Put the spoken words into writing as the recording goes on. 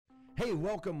Hey,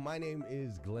 welcome. My name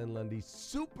is Glenn Lundy.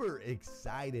 Super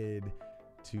excited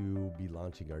to be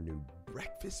launching our new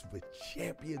Breakfast with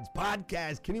Champions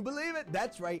podcast. Can you believe it?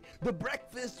 That's right. The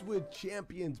Breakfast with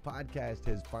Champions podcast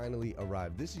has finally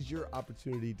arrived. This is your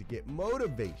opportunity to get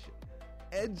motivation,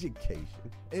 education,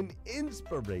 and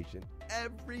inspiration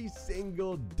every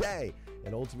single day.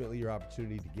 And ultimately, your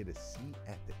opportunity to get a seat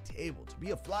at the table, to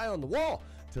be a fly on the wall,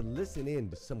 to listen in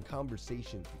to some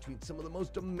conversations between some of the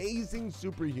most amazing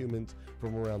superhumans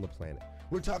from around the planet.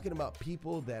 We're talking about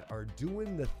people that are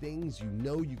doing the things you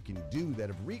know you can do, that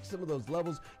have reached some of those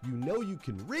levels you know you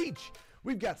can reach.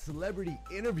 We've got celebrity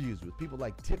interviews with people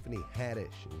like Tiffany Haddish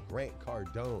and Grant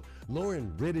Cardone,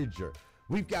 Lauren Rittiger.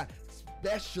 We've got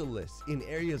specialists in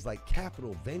areas like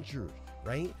capital ventures,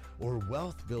 right? Or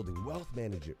wealth building, wealth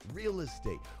management, real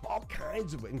estate, all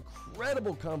kinds of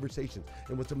incredible conversations.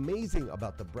 And what's amazing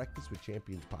about the Breakfast with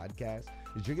Champions podcast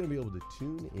is you're going to be able to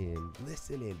tune in,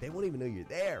 listen in. They won't even know you're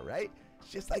there, right? It's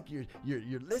just like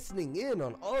you're listening in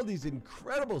on all these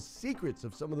incredible secrets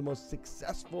of some of the most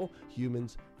successful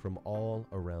humans from all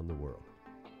around the world.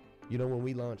 You know, when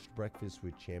we launched Breakfast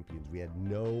with Champions, we had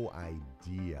no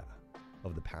idea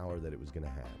of the power that it was going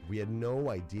to have. We had no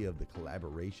idea of the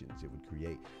collaborations it would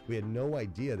create. We had no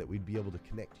idea that we'd be able to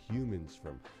connect humans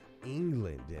from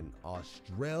England and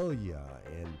Australia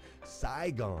and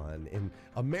Saigon and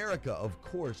America, of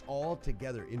course, all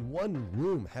together in one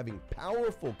room, having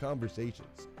powerful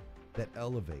conversations that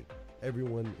elevate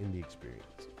everyone in the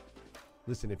experience.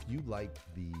 Listen, if you like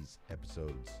these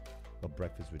episodes of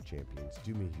Breakfast with Champions,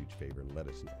 do me a huge favor and let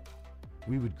us know.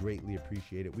 We would greatly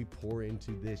appreciate it. We pour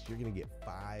into this. You're going to get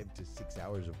 5 to 6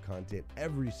 hours of content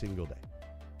every single day,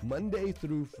 Monday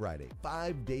through Friday,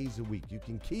 5 days a week. You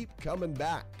can keep coming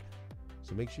back.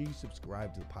 So make sure you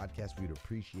subscribe to the podcast. We'd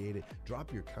appreciate it.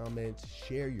 Drop your comments,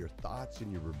 share your thoughts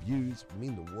and your reviews. It would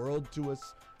mean the world to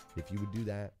us if you would do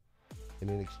that. And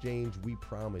in exchange, we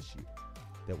promise you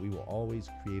that we will always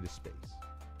create a space,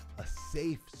 a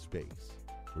safe space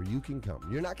where you can come.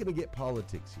 You're not going to get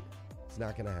politics here. It's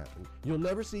not going to happen. You'll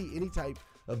never see any type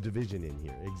of division in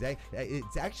here.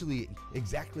 It's actually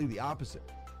exactly the opposite.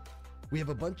 We have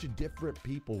a bunch of different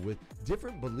people with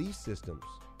different belief systems,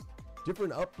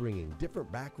 different upbringing, different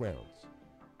backgrounds.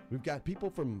 We've got people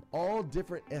from all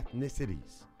different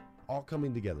ethnicities all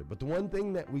coming together. But the one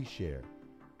thing that we share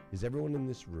is everyone in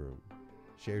this room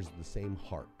shares the same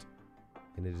heart.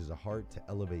 And it is a heart to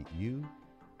elevate you,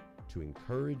 to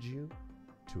encourage you,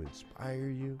 to inspire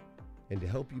you, and to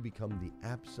help you become the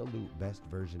absolute best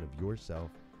version of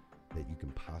yourself that you can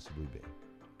possibly be.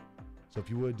 So if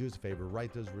you would, do us a favor,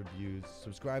 write those reviews,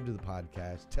 subscribe to the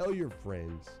podcast, tell your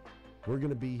friends. We're going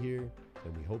to be here,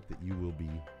 and we hope that you will be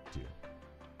too.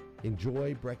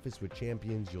 Enjoy Breakfast with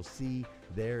Champions. You'll see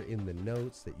there in the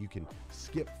notes that you can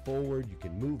skip forward, you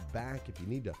can move back. If you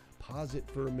need to pause it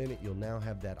for a minute, you'll now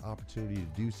have that opportunity to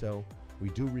do so. We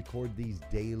do record these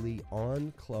daily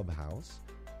on Clubhouse.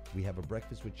 We have a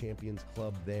Breakfast with Champions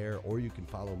club there, or you can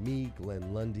follow me,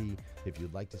 Glenn Lundy, if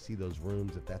you'd like to see those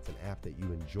rooms. If that's an app that you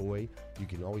enjoy, you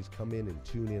can always come in and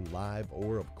tune in live,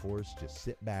 or of course, just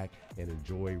sit back and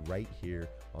enjoy right here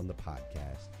on the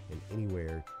podcast and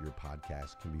anywhere your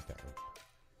podcast can be found.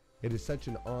 It is such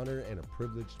an honor and a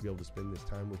privilege to be able to spend this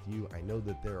time with you. I know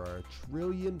that there are a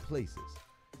trillion places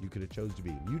you could have chose to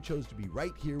be. You chose to be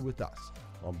right here with us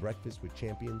on Breakfast with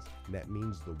Champions, and that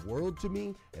means the world to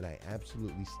me, and I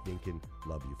absolutely stinking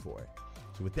love you for it.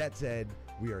 So with that said,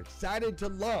 we are excited to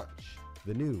launch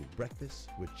the new Breakfast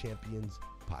with Champions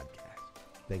podcast.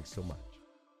 Thanks so much.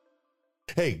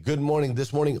 Hey, good morning.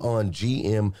 This morning on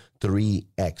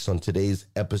GM3X, on today's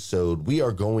episode, we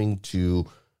are going to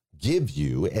give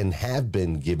you, and have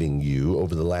been giving you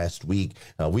over the last week,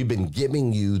 we've been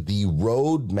giving you the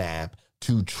roadmap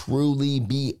to truly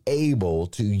be able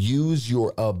to use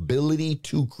your ability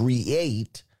to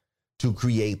create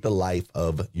the life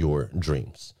of your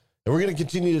dreams. And we're going to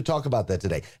continue to talk about that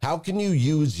today. How can you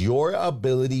use your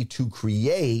ability to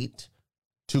create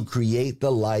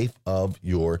the life of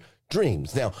your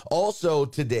dreams? Now, also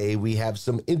today, we have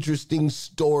some interesting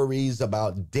stories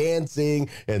about dancing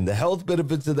and the health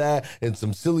benefits of that and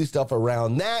some silly stuff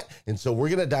around that. And so we're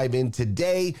going to dive in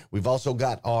today. We've also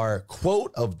got our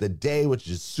quote of the day, which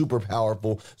is super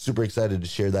powerful. Super excited to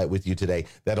share that with you today.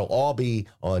 That'll all be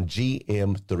on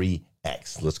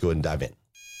GM3X. Let's go ahead and dive in.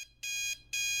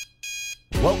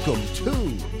 Welcome to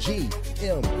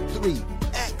GM3X.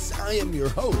 I am your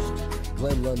host,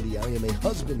 Glenn Lundy. I am a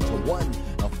husband to one,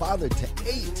 a father to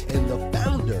 8, and the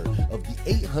founder of the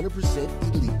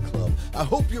 800% Elite Club. I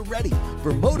hope you're ready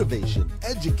for motivation,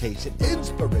 education,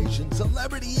 inspiration,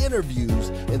 celebrity interviews,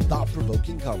 and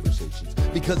thought-provoking conversations,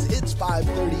 because it's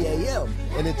 5:30 a.m.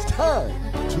 and it's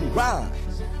time to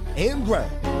rise and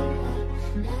grind.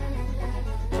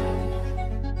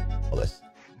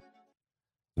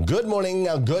 Good morning,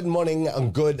 good morning,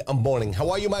 good morning.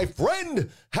 How are you, my friend?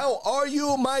 How are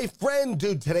you, my friend?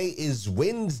 Dude, today is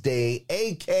Wednesday,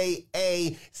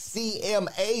 a.k.a.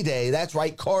 CMA Day. That's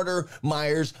right, Carter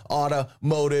Myers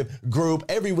Automotive Group.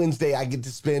 Every Wednesday, I get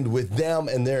to spend with them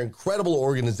and their incredible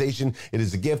organization. It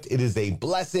is a gift. It is a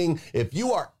blessing. If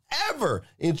you are ever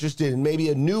interested in maybe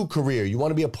a new career, you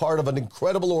want to be a part of an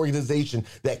incredible organization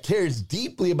that cares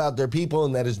deeply about their people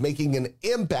and that is making an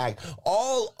impact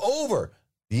all over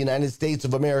the United States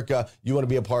of America, you want to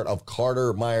be a part of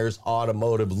Carter Myers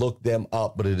Automotive. Look them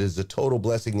up, but it is a total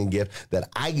blessing and gift that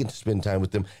I get to spend time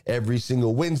with them every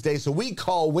single Wednesday. So we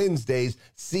call Wednesdays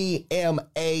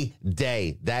CMA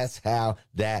Day. That's how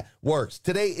that works.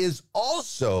 Today is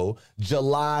also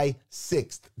July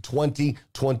 6th,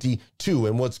 2022.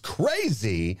 And what's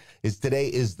crazy is today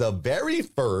is the very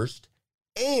first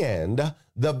and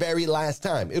the very last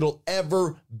time it'll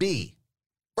ever be.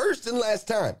 First and last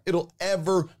time it'll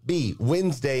ever be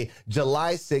Wednesday,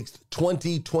 July 6th,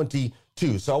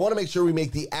 2022. So I want to make sure we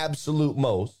make the absolute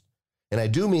most, and I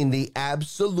do mean the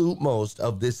absolute most,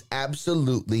 of this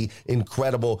absolutely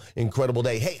incredible, incredible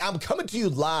day. Hey, I'm coming to you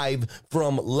live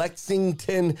from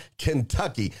Lexington,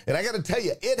 Kentucky. And I got to tell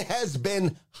you, it has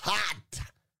been hot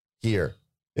here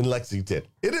in Lexington.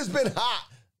 It has been hot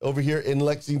over here in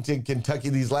Lexington, Kentucky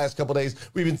these last couple days.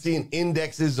 We've been seeing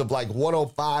indexes of like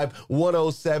 105,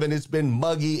 107. It's been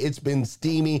muggy. It's been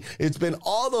steamy. It's been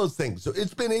all those things. So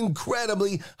it's been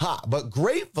incredibly hot. But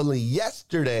gratefully,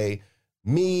 yesterday,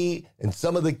 me and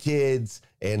some of the kids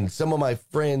and some of my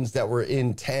friends that were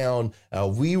in town,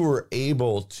 we were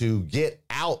able to get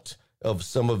out of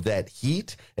some of that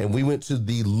heat, and we went to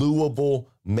the Louisville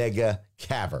Mega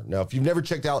Cavern. Now, if you've never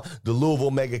checked out the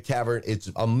Louisville Mega Cavern, it's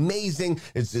amazing.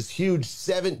 It's this huge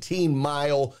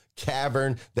 17-mile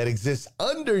cavern that exists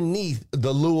underneath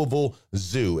the Louisville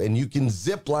Zoo, and you can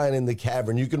zip line in the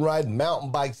cavern. You can ride mountain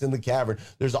bikes in the cavern.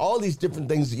 There's all these different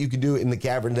things that you can do in the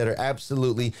cavern that are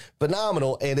absolutely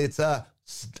phenomenal, and it's a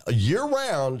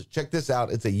year-round, check this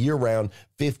out, it's a year-round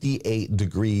 58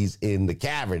 degrees in the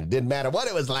cavern. It didn't matter what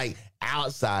it was like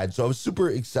outside, so I was super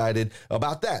excited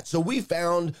about that. So we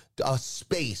found a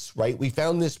space, right? We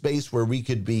found this space where we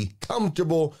could be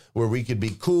comfortable, where we could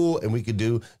be cool, and we could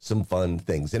do some fun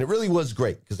things. And it really was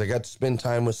great because I got to spend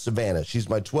time with Savannah. She's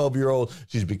my 12-year-old.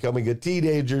 She's becoming a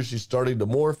teenager. She's starting to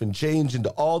morph and change into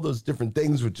all those different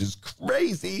things, which is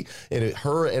crazy. And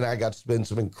her and I got to spend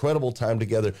some incredible time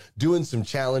together, doing some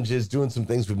challenges, doing some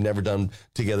things we've never done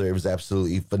together. It was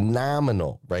absolutely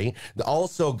phenomenal, right? I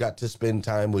also got to spend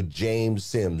time with James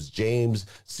Sims. James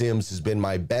Sims has been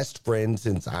my best friend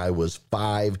since I was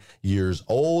 5 years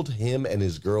old. Him and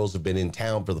his girls have been in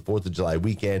town for the 4th of July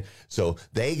weekend. So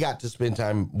they got to spend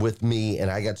time with me and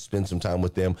I got to spend some time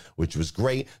with them, which was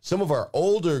great. Some of our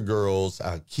older girls,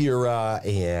 Kira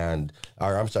and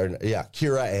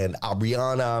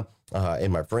Abriana,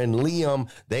 and my friend Liam,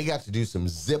 they got to do some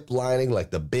zip lining, like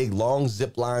the big long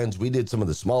zip lines. We did some of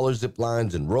the smaller zip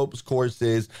lines and ropes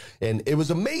courses, and it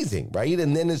was amazing, right?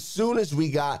 And then as soon as we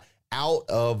got out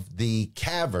of the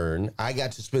cavern, I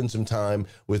got to spend some time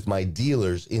with my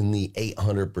dealers in the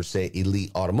 800%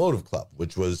 Elite Automotive Club,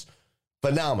 which was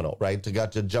phenomenal, right? I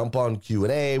got to jump on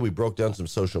Q&A. We broke down some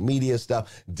social media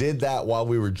stuff, did that while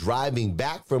we were driving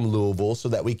back from Louisville so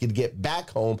that we could get back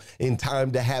home in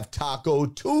time to have Taco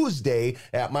Tuesday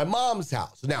at my mom's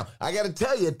house. Now, I got to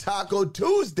tell you, Taco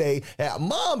Tuesday at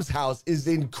mom's house is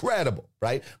incredible,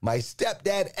 right? My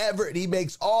stepdad, Everett, he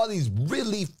makes all these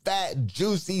really fat,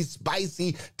 juicy,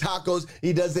 spicy tacos.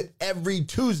 He does it every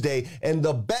Tuesday. And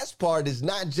the best part is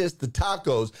not just the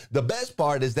tacos. The best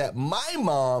part is that my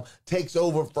mom takes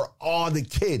over for all the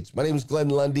kids. My name is Glenn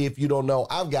Lundy. If you don't know,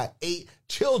 I've got 8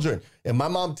 children, and my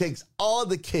mom takes all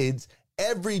the kids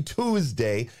every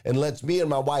Tuesday and lets me and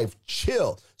my wife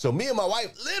chill. So me and my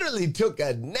wife literally took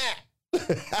a nap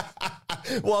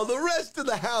while the rest of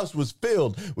the house was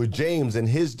filled with James and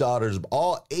his daughters,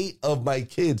 all 8 of my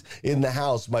kids in the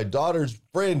house. My daughters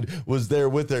friend was there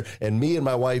with her, and me and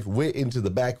my wife went into the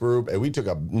back room and we took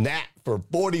a nap for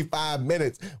 45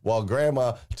 minutes while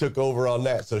Grandma took over on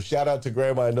that. So shout out to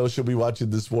Grandma. I know she'll be watching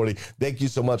this morning. Thank you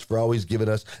so much for always giving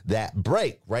us that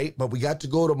break, right? But we got to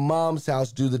go to Mom's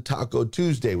house, do the Taco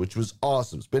Tuesday, which was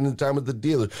awesome. Spending time with the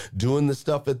dealer, doing the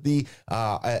stuff at the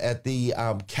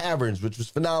caverns, which was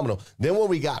phenomenal. Then when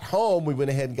we got home, we went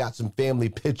ahead and got some family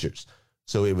pictures.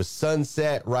 So it was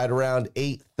sunset right around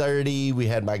 8:30. We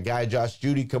had my guy Josh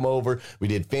Judy come over. We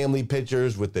did family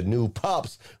pictures with the new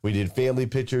pups. We did family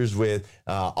pictures with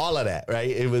all of that, right?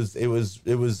 It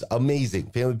was amazing.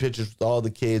 Family pictures with all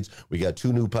the kids. We got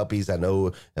 2 new puppies. I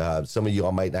know some of you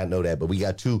all might not know that, but we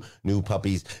got 2 new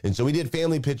puppies. And so we did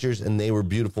family pictures and they were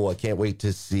beautiful. I can't wait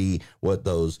to see what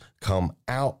those come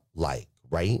out like,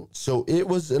 right? So it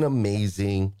was an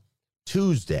amazing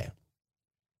Tuesday.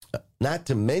 Not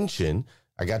to mention,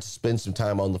 I got to spend some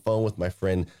time on the phone with my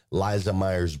friend Liza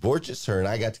Myers-Borges. Her and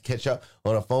I got to catch up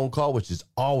on a phone call, which is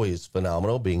always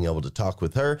phenomenal, being able to talk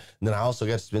with her. And then I also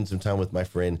got to spend some time with my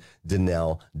friend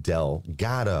Danelle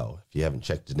Delgado. If you haven't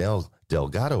checked Danelle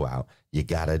Delgado out, you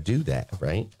got to do that,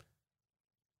 right?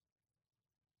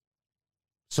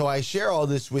 So I share all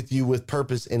this with you with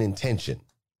purpose and intention.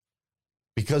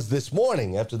 Because this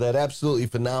morning, after that absolutely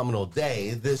phenomenal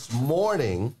day, this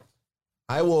morning,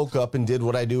 I woke up and did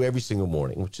what I do every single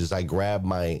morning, which is I grab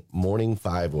my morning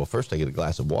 5. Well, first I get a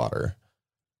glass of water,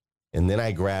 and then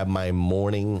I grab my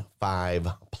morning 5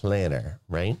 planner,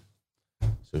 right?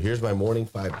 So here's my morning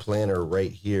 5 planner right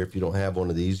here. If you don't have one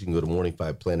of these, you can go to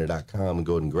morning5planner.com and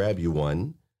go ahead and grab you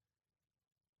one.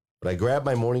 But I grabbed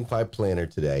my morning 5 planner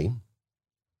today,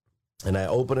 and I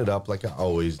open it up like I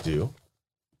always do.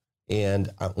 And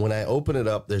when I open it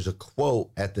up, there's a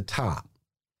quote at the top.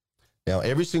 Now,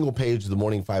 every single page of the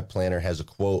Morning 5 Planner has a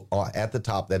quote at the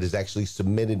top that is actually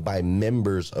submitted by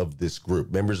members of this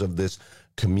group, members of this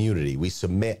community. We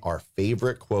submit our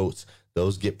favorite quotes.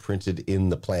 Those get printed in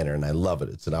the planner, and I love it.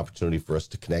 It's an opportunity for us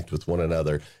to connect with one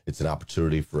another. It's an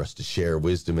opportunity for us to share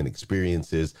wisdom and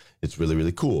experiences. It's really,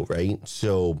 really cool, right?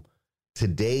 So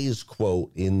today's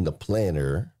quote in the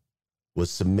planner was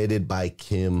submitted by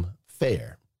Kim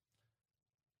Fair.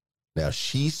 Now,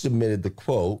 she submitted the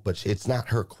quote, but it's not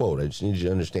her quote. I just need you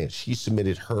to understand. She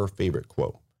submitted her favorite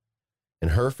quote.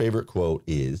 And her favorite quote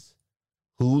is,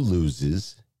 "Who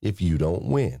loses if you don't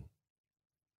win?"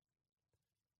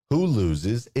 Who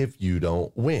loses if you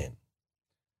don't win?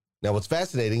 Now, what's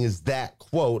fascinating is that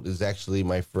quote is actually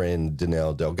my friend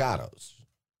Danelle Delgado's.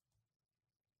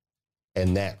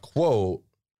 And that quote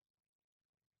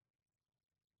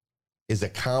is a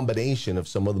combination of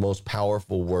some of the most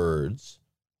powerful words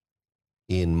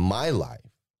in my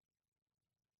life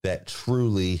that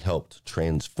truly helped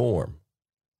transform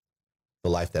the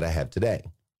life that I have today.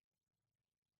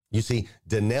 You see,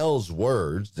 Danelle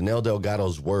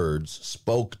Delgado's words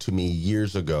spoke to me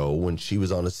years ago when she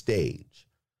was on a stage.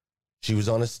 She was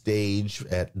on a stage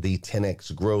at the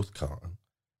 10X Growth Con.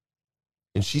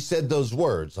 And she said those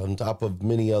words on top of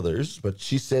many others, but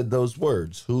she said those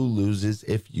words, "Who loses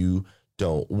if you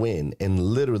don't win?" And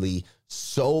literally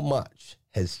so much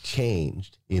has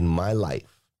changed in my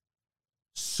life.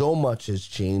 So much has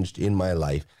changed in my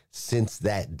life since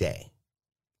that day.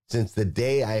 Since the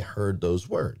day I heard those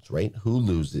words, right? Who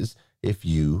loses if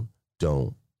you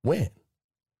don't win?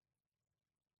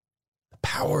 The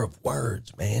power of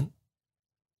words, man.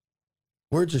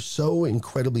 Words are so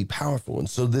incredibly powerful. And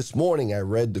so this morning I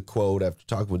read the quote after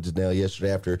talking with Danelle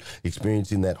yesterday, after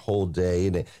experiencing that whole day,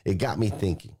 and it got me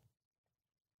thinking.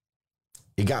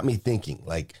 It got me thinking,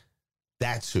 like,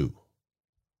 that's who.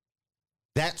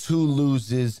 That's who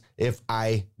loses if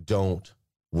I don't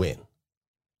win.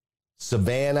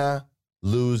 Savannah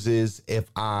loses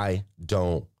if I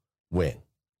don't win,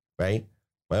 right?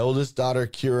 My oldest daughter,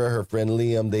 Kira, her friend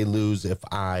Liam, they lose if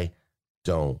I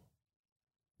don't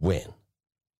win.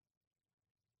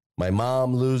 My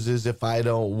mom loses if I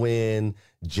don't win.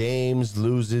 James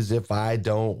loses if I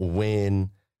don't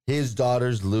win. His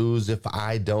daughters lose if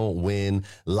I don't win.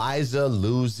 Liza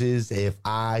loses if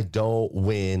I don't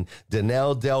win.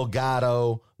 Danelle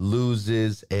Delgado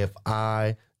loses if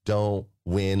I don't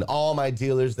win. All my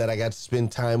dealers that I got to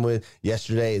spend time with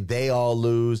yesterday, they all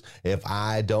lose if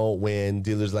I don't win.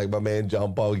 Dealers like my man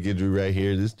John Paul Guidry right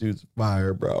here. This dude's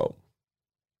fire, bro.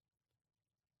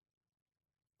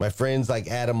 My friends like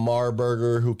Adam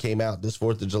Marburger, who came out this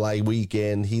 4th of July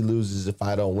weekend, he loses if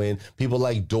I don't win. People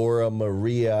like Dora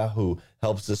Maria, who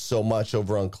helps us so much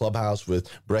over on Clubhouse with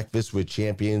Breakfast with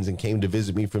Champions and came to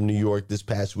visit me from New York this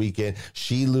past weekend.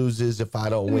 She loses if I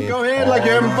don't win. Go ahead, like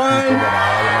you're having fun.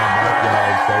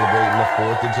 Celebrating the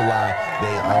 4th of July,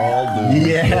 they all lose.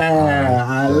 Yeah,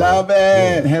 I love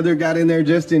it. Heather got in there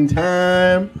just in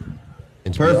time.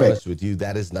 And to be honest with you,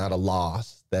 that is not a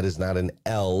loss. That is not an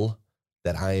L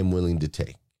that I am willing to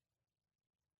take.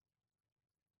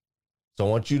 So I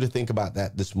want you to think about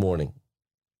that this morning.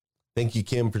 Thank you,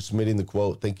 Kim, for submitting the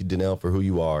quote. Thank you, Danelle, for who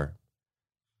you are.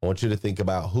 I want you to think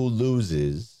about who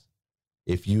loses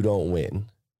if you don't win.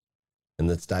 And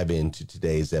let's dive into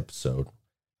today's episode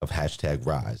of Hashtag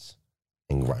Rise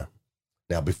and Grind.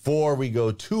 Now, before we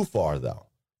go too far, though,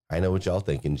 I know what y'all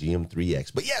thinking,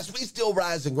 GM3X. But yes, we still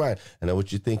rise and grind. I know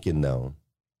what you're thinking, though.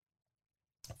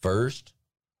 First,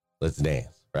 let's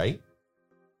dance, right?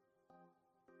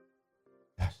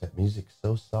 Gosh, that music's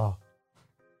so soft.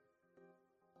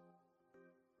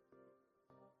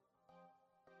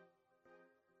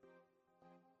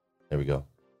 There we go.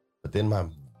 But then my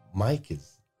mic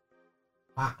is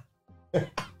hot.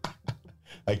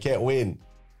 I can't win.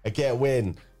 I can't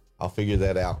win. I'll figure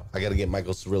that out. I got to get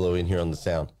Michael Cirillo in here on the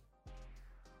sound.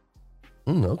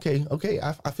 Okay.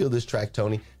 I feel this track,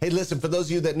 Tony. Hey, listen, for those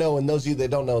of you that know and those of you that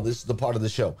don't know, this is the part of the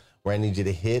show where I need you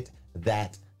to hit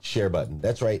that share button.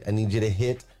 That's right. I need you to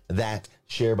hit that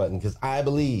share button because I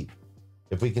believe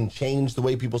if we can change the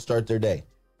way people start their day.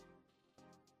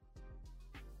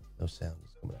 No sound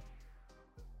is coming out.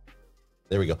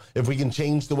 There we go. If we can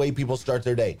change the way people start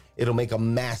their day, it'll make a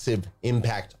massive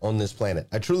impact on this planet.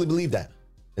 I truly believe that.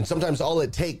 And sometimes all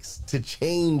it takes to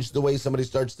change the way somebody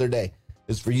starts their day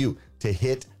is for you to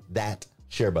hit that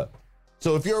share button.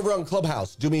 So if you're over on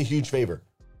Clubhouse, do me a huge favor.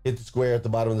 Hit the square at the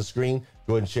bottom of the screen.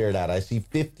 Go ahead and share it out. I see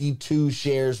 52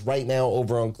 shares right now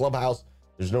over on Clubhouse.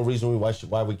 There's no reason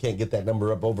why we can't get that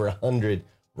number up over 100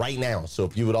 right now. So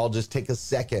if you would all just take a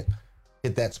second,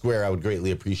 hit that square, I would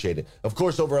greatly appreciate it. Of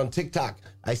course, over on TikTok,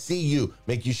 I see you.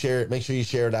 Make sure you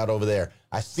share it out over there.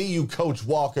 I see you, Coach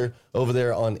Walker, over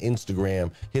there on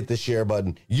Instagram. Hit the share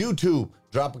button. YouTube,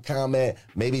 drop a comment.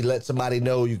 Maybe let somebody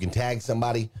know. You can tag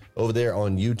somebody over there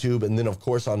on YouTube. And then, of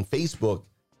course, on Facebook,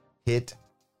 hit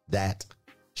that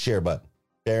share button.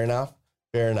 Fair enough?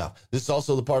 Fair enough. This is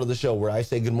also the part of the show where I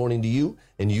say good morning to you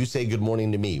and you say good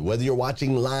morning to me. Whether you're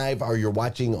watching live or you're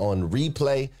watching on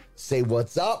replay, say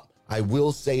what's up. I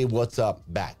will say what's up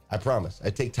back. I promise. I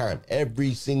take time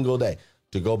every single day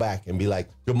to go back and be like,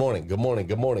 good morning, good morning,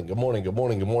 good morning, good morning, good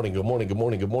morning, good morning, good morning, good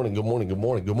morning, good morning, good morning, good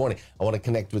morning, good morning. I want to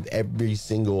connect with every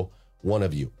single one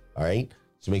of you. All right.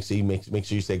 So make sure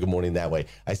you say good morning that way.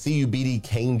 I see you, BD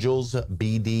Cangels.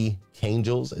 BD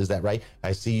Cangels. Is that right?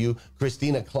 I see you,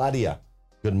 Christina Claudia.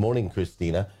 Good morning,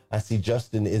 Christina. I see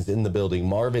Justin is in the building.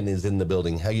 Marvin is in the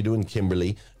building. How you doing,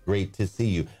 Kimberly? Great to see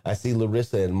you. I see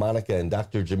Larissa and Monica and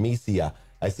Dr. Jamesia.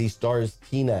 I see Stars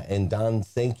Tina and Don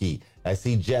Sankey. I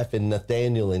see Jeff and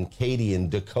Nathaniel and Katie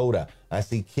and Dakota. I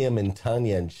see Kim and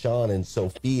Tanya and Sean and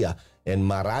Sophia and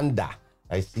Miranda.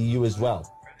 I see you as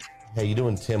well. How you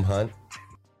doing, Tim Hunt?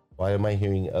 Why am I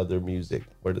hearing other music?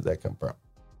 Where did that come from?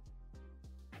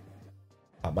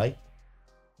 Hot mic?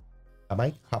 Hot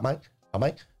mic? Hot mic? Hot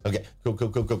mic? Okay,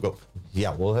 go.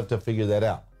 Yeah, we'll have to figure that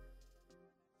out.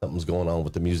 Something's going on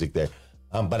with the music there.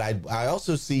 But I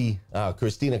also see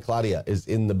Christina Claudia is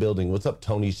in the building. What's up,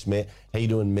 Tony Schmidt? How you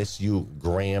doing? Miss you,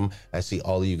 Graham. I see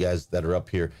all of you guys that are up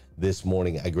here this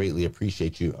morning. I greatly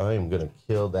appreciate you. I am going to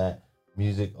kill that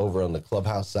music over on the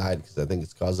Clubhouse side because I think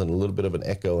it's causing a little bit of an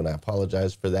echo, and I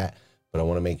apologize for that. But I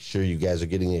want to make sure you guys are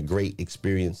getting a great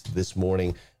experience this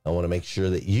morning. I want to make sure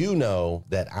that you know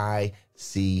that I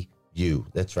see you.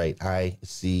 That's right. I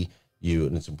see you,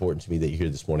 and it's important to me that you're here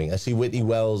this morning. I see Whitney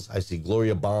Wells. I see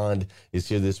Gloria Bond is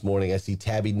here this morning. I see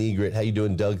Tabby Negret. How you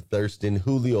doing, Doug Thurston?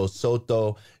 Julio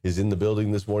Soto is in the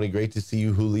building this morning. Great to see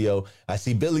you, Julio. I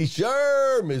see Billy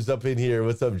Sherm is up in here.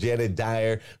 What's up, Janet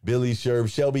Dyer? Billy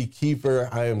Sherm. Shelby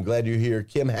Kiefer, I am glad you're here.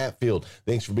 Kim Hatfield,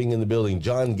 thanks for being in the building.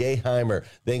 John Gayheimer,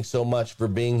 thanks so much for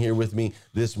being here with me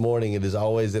this morning. It is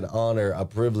always an honor, a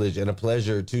privilege, and a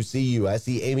pleasure to see you. I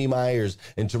see Amy Myers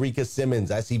and Tarika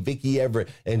Simmons. I see Vicky Everett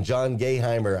and John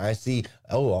Gayheimer. I see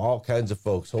all kinds of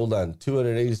folks. Hold on.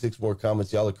 286 more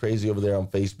comments. Y'all are crazy over there on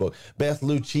Facebook. Beth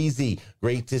Lucchese,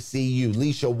 great to see you.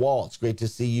 Leisha Waltz, great to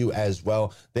see you as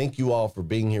well. Thank you all for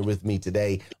being here with me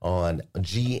today on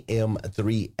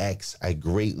GM3X. I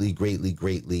greatly, greatly,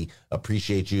 greatly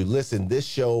appreciate you. Listen, this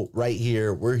show right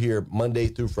here, we're here Monday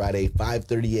through Friday,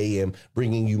 5:30 a.m.,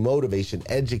 bringing you motivation,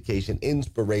 education,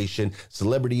 inspiration,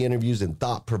 celebrity interviews, and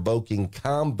thought-provoking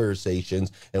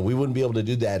conversations. And we wouldn't be able to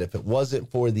do that if it wasn't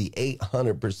for the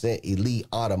 800% Elite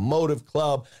Automotive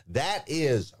Club. That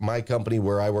is my company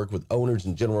where I work with owners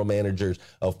and general managers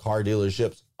of car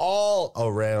dealerships all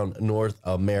around North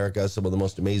America, some of the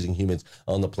most amazing humans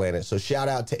on the planet. So shout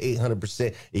out to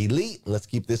 800% Elite. Let's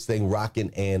keep this thing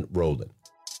rocking and rolling.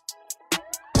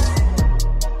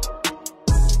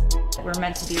 We're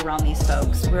meant to be around these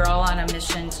folks. We're all on a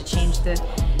mission to change the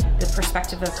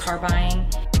perspective of car buying.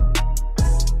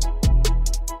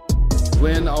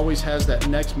 Glenn always has that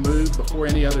next move before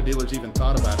any other dealers even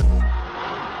thought about it.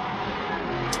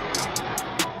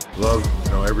 Love,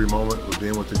 every moment of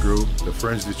being with the group, the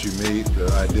friends that you meet,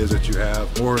 the ideas that you have,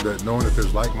 or that knowing that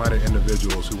there's like-minded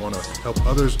individuals who want to help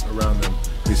others around them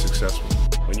be successful.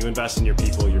 When you invest in your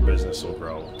people, your business will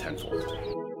grow tenfold.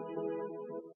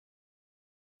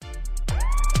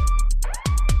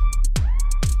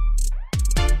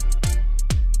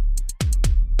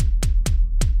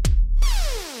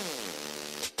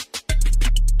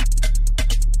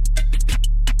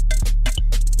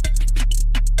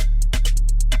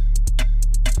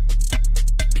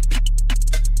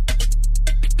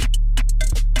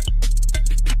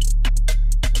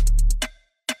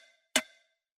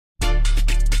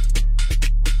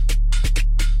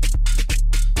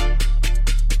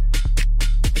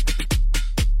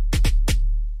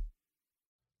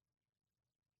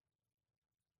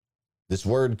 This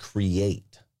word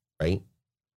create, right?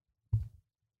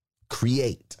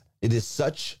 Create. It is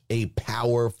such a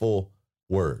powerful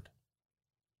word.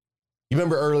 You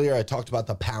remember earlier I talked about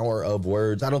the power of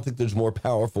words. I don't think there's more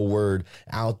powerful word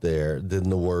out there than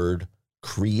the word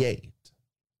create.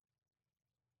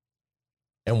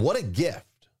 And what a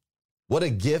gift. What a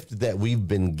gift that we've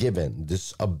been given,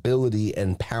 this ability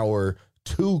and power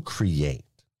to create,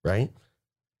 right?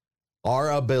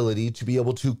 Our ability to be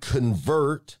able to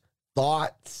convert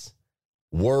thoughts,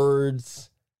 words,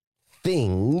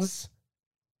 things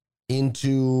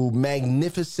into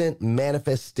magnificent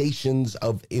manifestations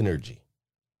of energy.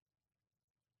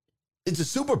 It's a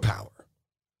superpower.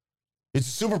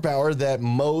 It's a superpower that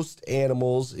most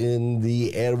animals in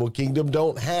the animal kingdom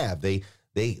don't have. They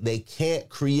can't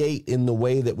create in the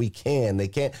way that we can. They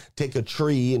can't take a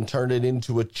tree and turn it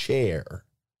into a chair.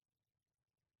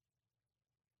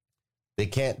 They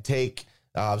can't take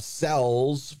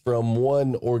cells from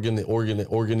one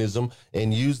organism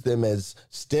and use them as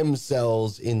stem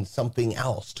cells in something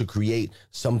else to create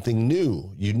something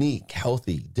new, unique,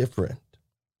 healthy, different.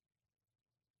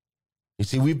 You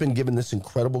see, we've been given this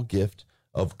incredible gift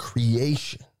of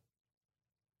creation,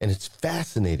 and it's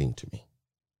fascinating to me.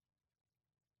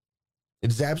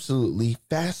 It's absolutely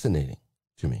fascinating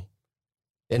to me.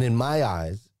 And in my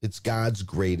eyes, it's God's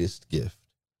greatest gift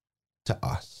to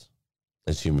us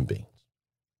as human beings.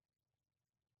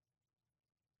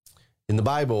 In the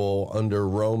Bible, under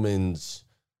Romans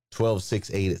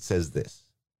 12:6-8, it says this: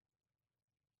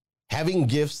 having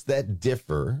gifts that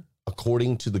differ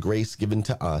according to the grace given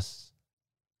to us,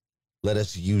 let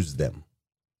us use them.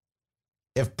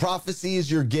 If prophecy is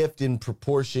your gift in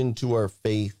proportion to our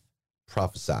faith,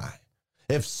 prophesy.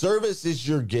 If service is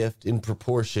your gift in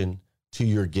proportion to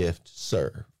your gift,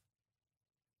 serve.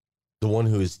 The one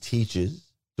who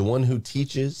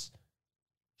teaches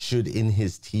should in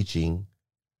his teaching,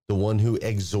 the one who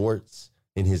exhorts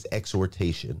in his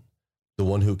exhortation, the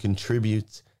one who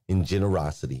contributes in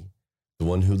generosity, the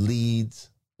one who lead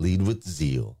with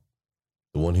zeal,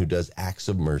 the one who does acts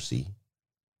of mercy,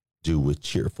 do with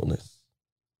cheerfulness.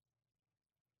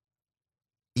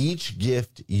 Each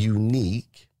gift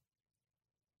unique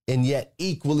and yet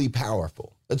equally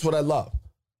powerful. That's what I love.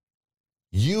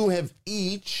 You have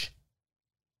each,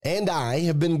 and I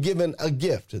have been given a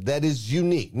gift that is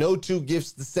unique. No two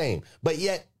gifts the same, but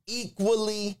yet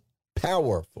equally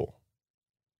powerful.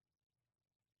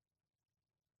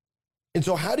 And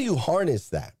so how do you harness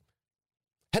that?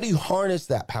 How do you harness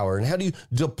that power? And how do you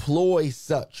deploy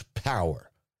such power?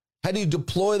 How do you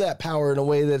deploy that power in a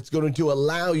way that's going to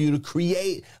allow you to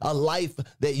create a life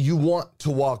that you want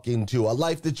to walk into, a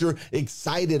life that you're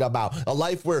excited about, a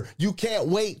life where you can't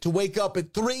wait to wake up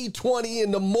at 3:20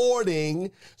 in the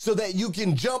morning so that you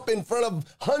can jump in front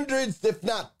of hundreds, if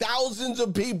not thousands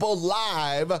of people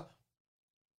live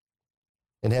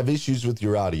and have issues with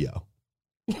your audio?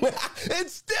 and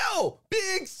still be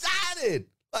excited.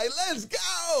 Like, let's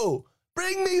go.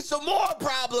 Bring me some more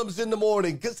problems in the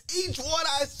morning because each one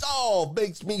I solve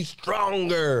makes me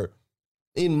stronger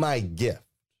in my gift.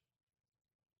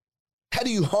 How do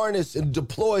you harness and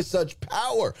deploy such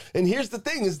power? And here's the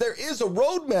thing is there is a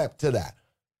roadmap to that.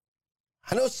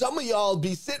 I know some of y'all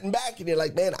be sitting back and you're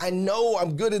like, man, I know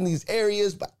I'm good in these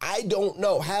areas, but I don't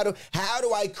know how do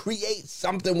I create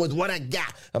something with what I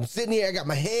got? I'm sitting here, I got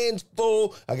my hands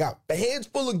full. I got my hands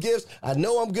full of gifts. I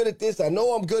know I'm good at this. I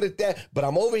know I'm good at that, but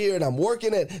I'm over here and I'm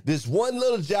working at this one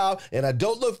little job and I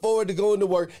don't look forward to going to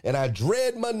work and I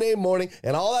dread Monday morning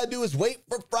and all I do is wait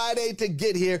for Friday to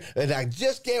get here and I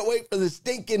just can't wait for the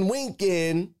stinking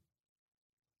weekend.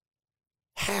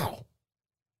 How?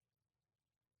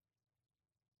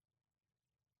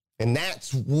 And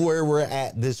that's where we're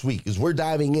at this week, is we're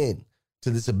diving in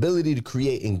to this ability to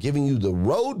create and giving you the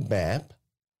roadmap,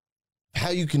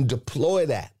 how you can deploy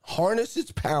that, harness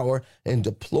its power and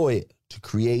deploy it to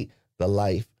create the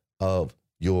life of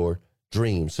your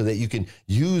dreams so that you can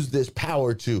use this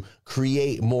power to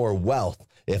create more wealth.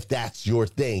 If that's your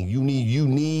thing,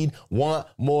 want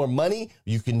more money,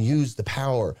 you can use the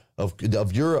power of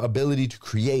your ability to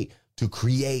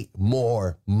create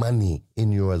more money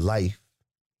in your life.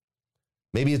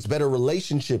 Maybe it's better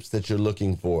relationships that you're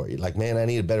looking for. You're like, man, I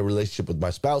need a better relationship with my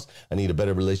spouse. I need a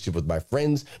better relationship with my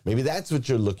friends. Maybe that's what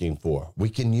you're looking for. We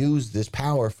can use this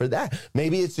power for that.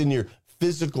 Maybe it's in your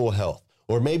physical health,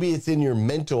 or maybe it's in your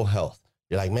mental health.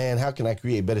 You're like, man, how can I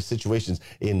create better situations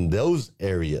in those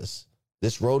areas?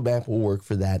 This roadmap will work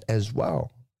for that as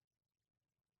well.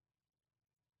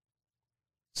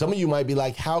 Some of you might be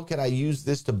like, how can I use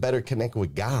this to better connect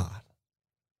with God?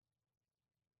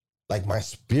 Like my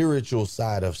spiritual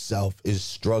side of self is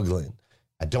struggling.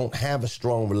 I don't have a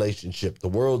strong relationship. The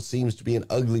world seems to be an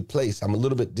ugly place. I'm a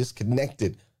little bit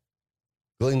disconnected.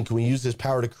 Glenn, can we use this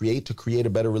power to create a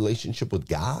better relationship with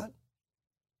God?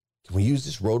 Can we use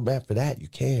this roadmap for that? You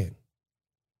can.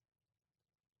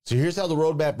 So here's how the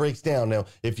roadmap breaks down. Now,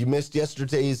 if you missed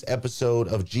yesterday's episode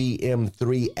of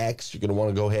GM3X, you're going to want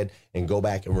to go ahead and go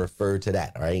back and refer to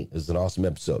that. All right. It was an awesome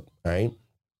episode. All right.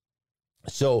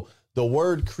 So the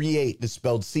word create is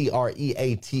spelled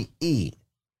C-R-E-A-T-E.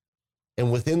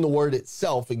 And within the word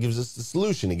itself, it gives us the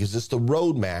solution. It gives us the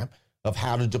roadmap of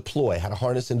how to deploy, how to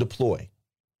harness and deploy.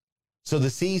 So the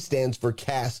C stands for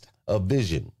cast a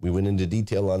vision. We went into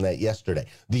detail on that yesterday.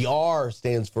 The R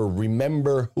stands for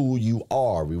remember who you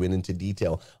are. We went into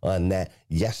detail on that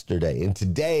yesterday. And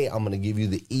today I'm going to give you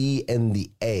the E and the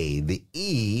A. The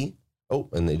E,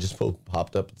 and they just both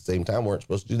popped up at the same time. We weren't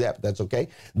supposed to do that, but that's okay.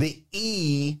 The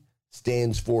E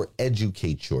stands for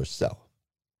educate yourself.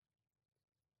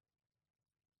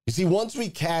 You see, once we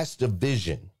cast a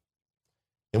vision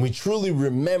and we truly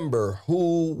remember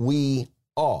who we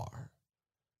are,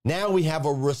 now we have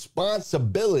a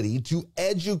responsibility to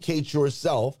educate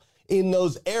yourself in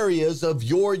those areas of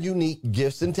your unique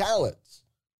gifts and talents.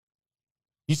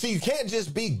 You see, you can't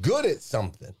just be good at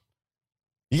something.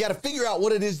 You got to figure out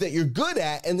what it is that you're good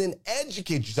at and then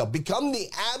educate yourself. Become the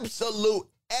absolute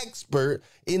expert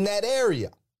in that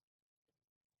area.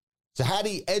 So how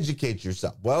do you educate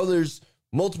yourself? Well, there's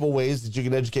multiple ways that you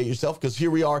can educate yourself because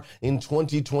here we are in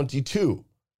 2022.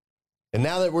 And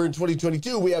now that we're in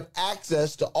 2022, we have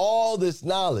access to all this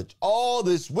knowledge, all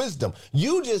this wisdom.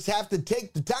 You just have to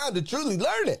take the time to truly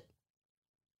learn it.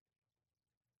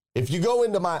 If you go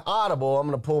into my Audible, I'm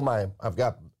going to pull I've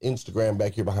got Instagram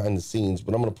back here behind the scenes,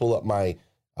 but I'm going to pull up my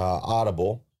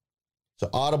Audible. So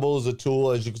Audible is a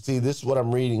tool. As you can see, this is what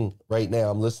I'm reading right now.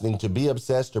 I'm listening to Be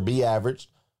Obsessed or Be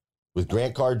Averaged with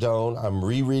Grant Cardone. I'm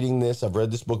rereading this. I've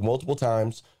read this book multiple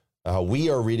times. We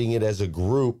are reading it as a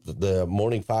group, the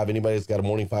Morning Five. Anybody that's got a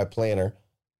Morning Five planner.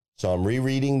 So I'm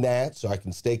rereading that so I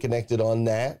can stay connected on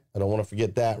that. I don't want to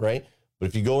forget that, right? But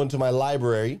if you go into my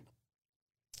library,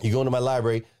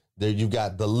 there you've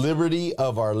got The Liberty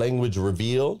of Our Language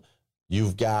Revealed.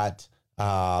 You've got,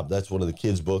 that's one of the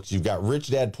kids' books. You've got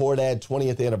Rich Dad, Poor Dad,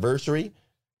 20th Anniversary.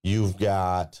 You've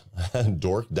got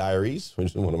Dork Diaries, which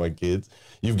is one of my kids.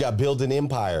 You've got Build an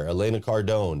Empire, Elena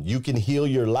Cardone. You Can Heal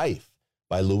Your Life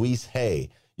by Louise Hay.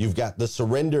 You've got The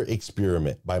Surrender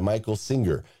Experiment by Michael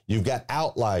Singer. You've got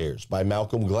Outliers by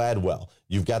Malcolm Gladwell.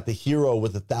 You've got The Hero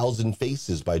with 1,000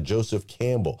 Faces by Joseph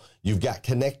Campbell. You've got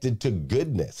Connected to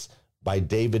Goodness by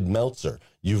David Meltzer.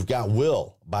 You've got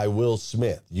Will by Will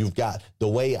Smith. You've got The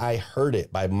Way I Heard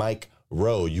It by Mike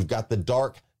Rowe. You've got The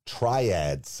Dark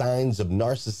Triad, Signs of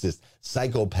Narcissists,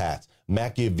 Psychopaths,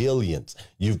 Machiavellians.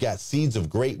 You've got Seeds of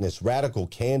Greatness, Radical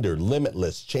Candor,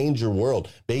 Limitless, Change Your World,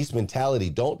 Base Mentality,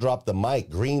 Don't Drop the Mic,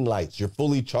 Green Lights, Your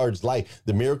Fully Charged Life,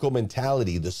 The Miracle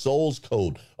Mentality, The Soul's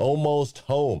Code, Almost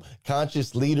Home,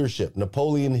 Conscious Leadership,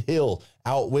 Napoleon Hill,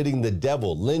 Outwitting the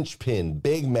Devil, Linchpin,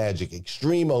 Big Magic,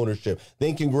 Extreme Ownership,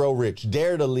 Think and Grow Rich,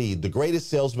 Dare to Lead, The Greatest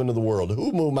Salesman of the World,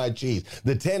 Who Moved My Cheese,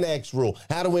 The 10X Rule,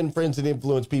 How to Win Friends and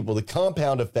Influence People, The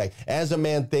Compound Effect, As a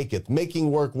Man Thinketh,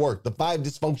 Making Work Work, The 5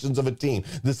 Dysfunctions of a Team,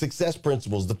 The Success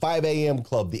Principles, The 5 a.m.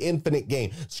 Club, The Infinite Game,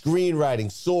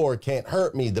 Screenwriting, Soar, Can't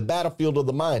Hurt Me, The Battlefield of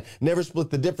the Mind, Never Split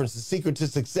the Difference, The Secret to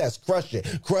Success, Crush It,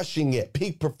 Crushing It,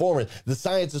 Peak Performance, The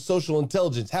Science of Social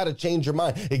Intelligence, How to Change Your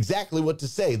Mind, Exactly What to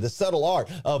Say, The Subtle Art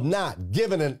of Not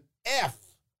Giving an F,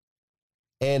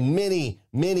 and many,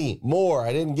 many more.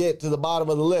 I didn't get to the bottom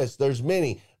of the list. There's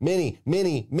many, many,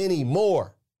 many, many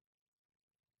more.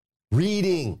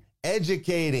 Reading,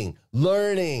 educating,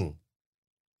 learning.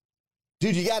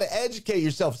 Dude, you got to educate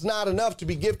yourself. It's not enough to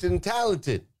be gifted and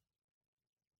talented.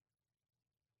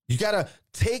 You got to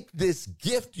take this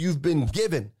gift you've been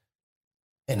given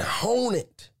and hone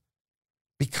it.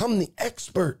 Become the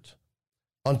expert.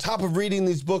 On top of reading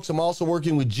these books, I'm also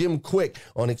working with Jim Quick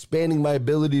on expanding my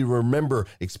ability to remember,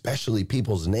 especially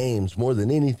people's names more than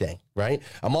anything, right?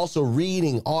 I'm also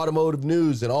reading automotive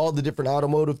news and all the different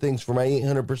automotive things for my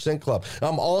 800% Club.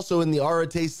 I'm also in the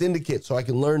Arete Syndicate, so I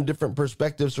can learn different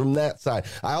perspectives from that side.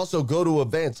 I also go to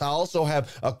events. I also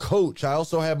have a coach. I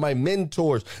also have my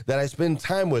mentors that I spend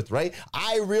time with, right?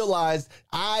 I realized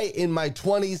in my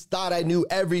 20s, thought I knew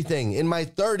everything. In my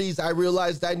 30s, I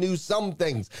realized I knew some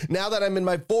things. Now that I'm in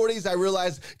my 40s, I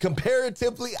realize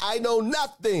comparatively, I know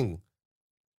nothing.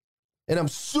 And I'm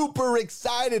super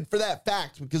excited for that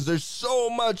fact because there's so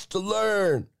much to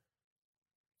learn,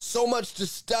 so much to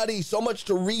study, so much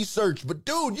to research. But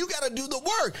dude, you got to do the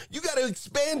work. You got to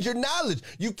expand your knowledge.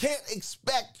 You can't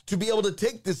expect to be able to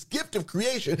take this gift of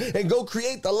creation and go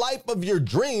create the life of your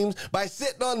dreams by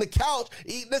sitting on the couch,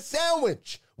 eating a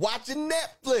sandwich, watching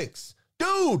Netflix.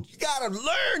 Dude, you got to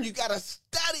learn. You got to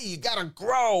study. You got to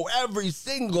grow every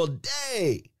single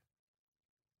day.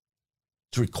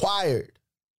 It's required.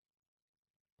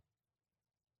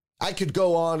 I could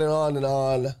go on and on and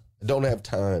on. I don't have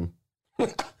time. We're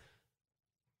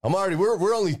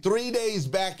only 3 days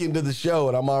back into the show,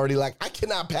 and I'm already like, I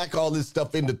cannot pack all this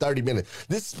stuff into 30 minutes.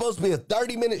 This is supposed to be a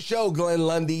 30-minute show, Glenn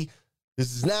Lundy.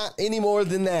 This is not any more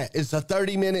than that. It's a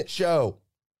 30-minute show.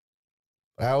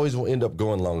 I always will end up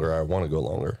going longer. I want to go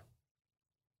longer.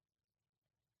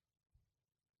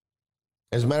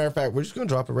 As a matter of fact, we're just going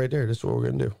to drop it right there. That's what we're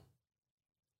going to do.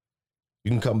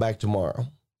 You can come back tomorrow,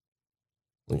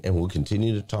 and we'll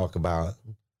continue to talk about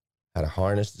how to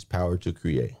harness this power to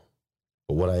create.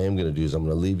 But what I am going to do is I'm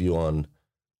going to leave you on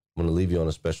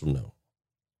a special note.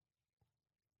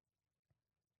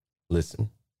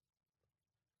 Listen,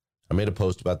 I made a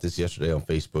post about this yesterday on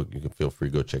Facebook. You can feel free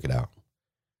to go check it out.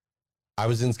 I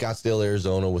was in Scottsdale,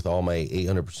 Arizona with all my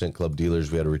 800% Club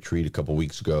dealers. We had a retreat a couple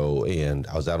weeks ago, and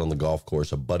I was out on the golf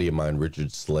course. A buddy of mine,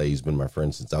 Richard Slay, has been my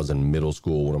friend since I was in middle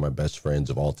school, one of my best friends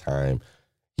of all time.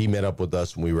 He met up with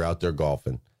us when we were out there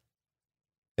golfing.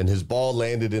 And his ball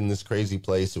landed in this crazy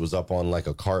place. It was up on like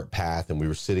a cart path, and we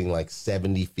were sitting like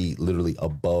 70 feet literally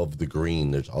above the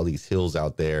green. There's all these hills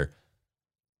out there.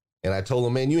 And I told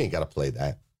him, man, you ain't got to play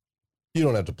that. You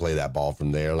don't have to play that ball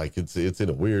from there. Like it's in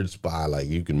a weird spot. Like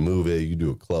you can move it. You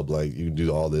do a club, like you can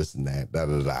do all this and that.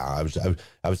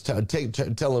 I was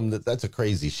telling him that that's a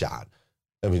crazy shot.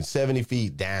 I mean, 70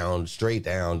 feet down, straight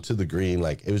down to the green.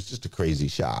 Like it was just a crazy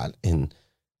shot. And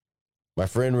my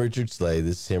friend Richard Slay,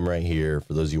 this is him right here.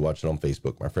 For those of you watching on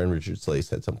Facebook, my friend Richard Slay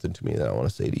said something to me that I want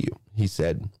to say to you. He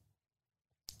said,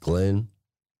 Glenn,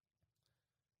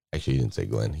 actually he didn't say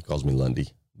Glenn. He calls me Lundy,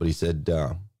 but he said,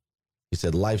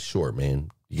 life's short, man.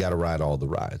 You got to ride all the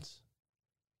rides.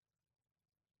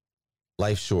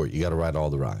 Life's short. You got to ride all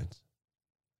the rides.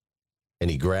 And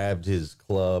he grabbed his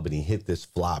club and he hit this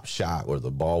flop shot where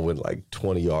the ball went like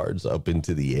 20 yards up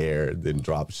into the air and then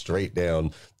dropped straight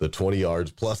down the 20 yards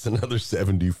plus another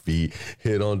 70 feet,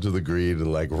 hit onto the green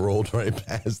and like rolled right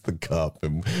past the cup.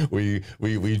 And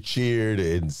we cheered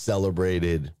and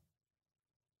celebrated.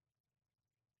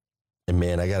 And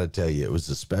man, I got to tell you, it was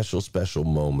a special, special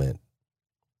moment.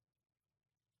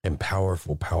 And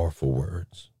powerful, powerful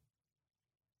words.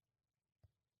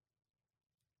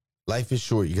 Life is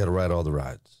short. You got to ride all the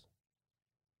rides.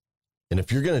 And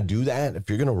if you're going to do that, if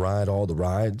you're going to ride all the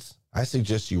rides, I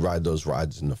suggest you ride those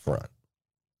rides in the front.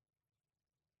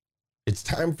 It's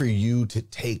time for you to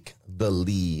take the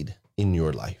lead in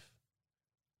your life.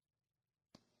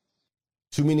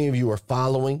 Too many of you are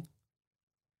following.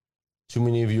 Too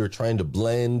many of you are trying to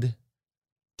blend.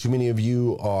 Too many of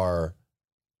you are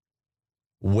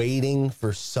waiting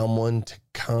for someone to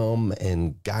come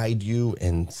and guide you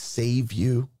and save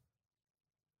you.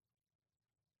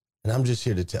 And I'm just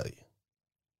here to tell you,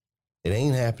 it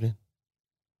ain't happening.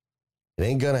 It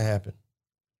ain't gonna happen.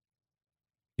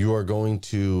 You are going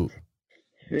to...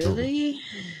 Really?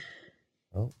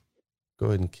 Oh, go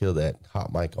ahead and kill that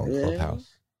hot mic on Clubhouse.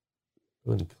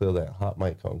 Go ahead and kill that hot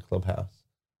mic on Clubhouse.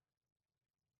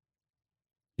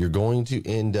 You're going to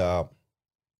end up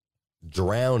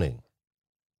drowning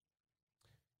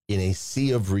in a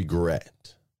sea of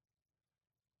regret,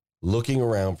 looking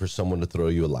around for someone to throw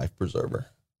you a life preserver.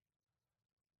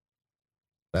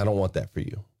 I don't want that for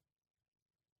you.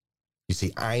 You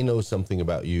see, I know something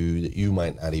about you that you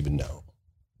might not even know.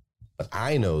 But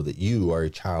I know that you are a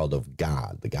child of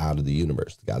God, the God of the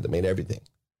universe, the God that made everything.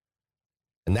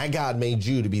 And that God made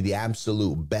you to be the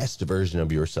absolute best version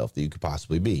of yourself that you could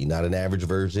possibly be. Not an average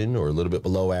version or a little bit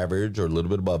below average or a little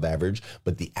bit above average,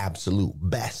 but the absolute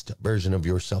best version of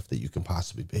yourself that you can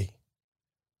possibly be.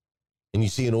 And you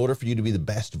see, in order for you to be the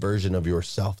best version of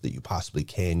yourself that you possibly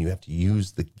can, you have to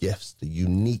use the gifts, the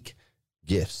unique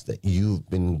gifts that you've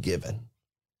been given.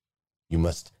 You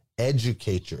must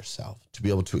educate yourself to be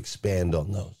able to expand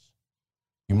on those.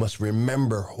 You must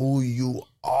remember who you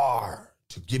are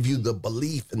to give you the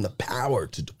belief and the power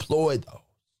to deploy those.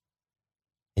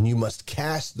 And you must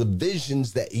cast the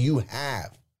visions that you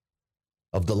have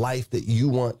of the life that you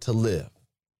want to live.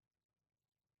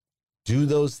 Do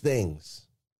those things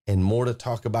and more to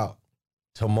talk about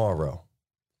tomorrow.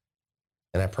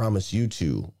 And I promise you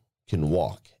two can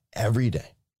walk every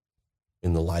day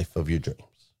in the life of your dreams.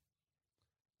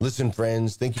 Listen,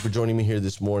 friends, thank you for joining me here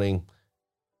this morning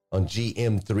on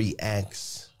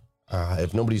GM3X.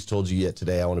 If nobody's told you yet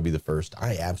today, I want to be the first.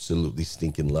 I absolutely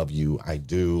stinking love you. I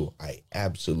do. I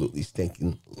absolutely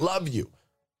stinking love you.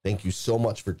 Thank you so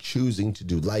much for choosing to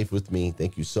do life with me.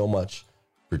 Thank you so much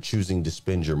for choosing to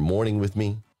spend your morning with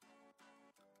me.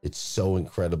 It's so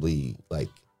incredibly,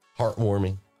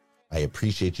 heartwarming. I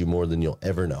appreciate you more than you'll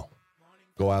ever know.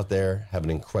 Go out there, have an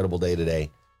incredible day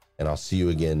today, and I'll see you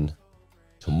again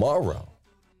tomorrow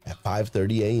at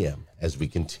 5:30 a.m. as we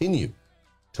continue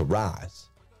to rise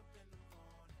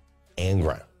and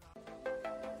grind.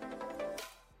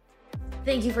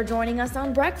 Thank you for joining us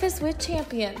on Breakfast with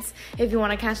Champions. If you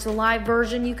want to catch the live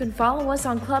version, you can follow us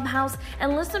on Clubhouse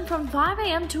and listen from 5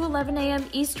 a.m. to 11 a.m.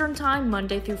 Eastern Time,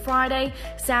 Monday through Friday,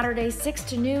 Saturdays 6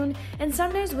 to noon, and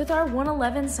Sundays with our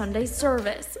 1:11 Sunday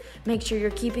service. Make sure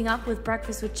you're keeping up with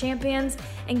Breakfast with Champions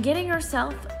and getting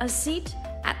yourself a seat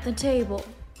at the table.